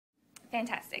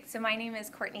Fantastic. So my name is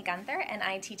Courtney Gunther, and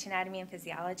I teach anatomy and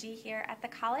physiology here at the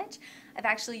college. I've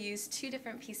actually used two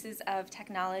different pieces of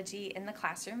technology in the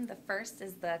classroom. The first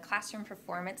is the classroom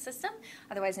performance system,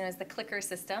 otherwise known as the clicker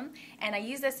system, and I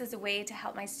use this as a way to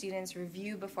help my students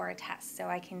review before a test. So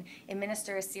I can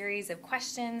administer a series of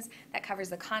questions that covers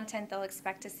the content they'll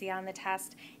expect to see on the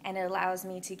test, and it allows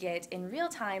me to get in real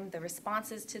time the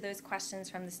responses to those questions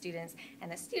from the students, and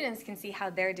the students can see how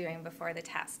they're doing before the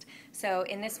test. So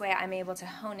in this way, I'm able to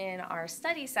hone in our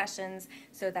study sessions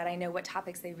so that I know what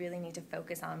topics they really need to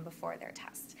focus on before their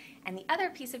test. And the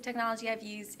other piece of technology I've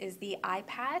used is the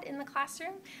iPad in the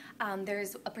classroom.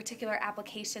 There's a particular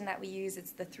application that we use.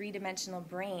 It's the three-dimensional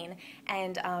brain,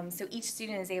 and so each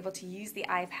student is able to use the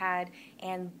iPad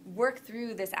and work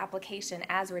through this application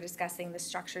as we're discussing the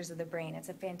structures of the brain. It's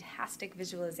a fantastic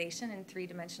visualization in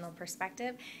three-dimensional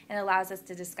perspective, and allows us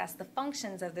to discuss the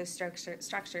functions of those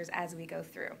structures as we go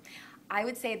through. I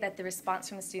would say that the response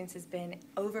from the students has been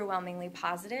overwhelmingly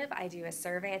positive. I do a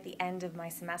survey at the end of my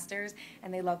semesters,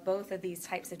 and they love both of these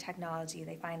types of technology.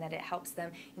 They find that it helps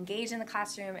them engage in the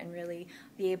classroom and really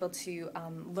be able to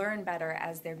learn better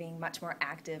as they're being much more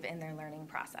active in their learning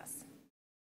process.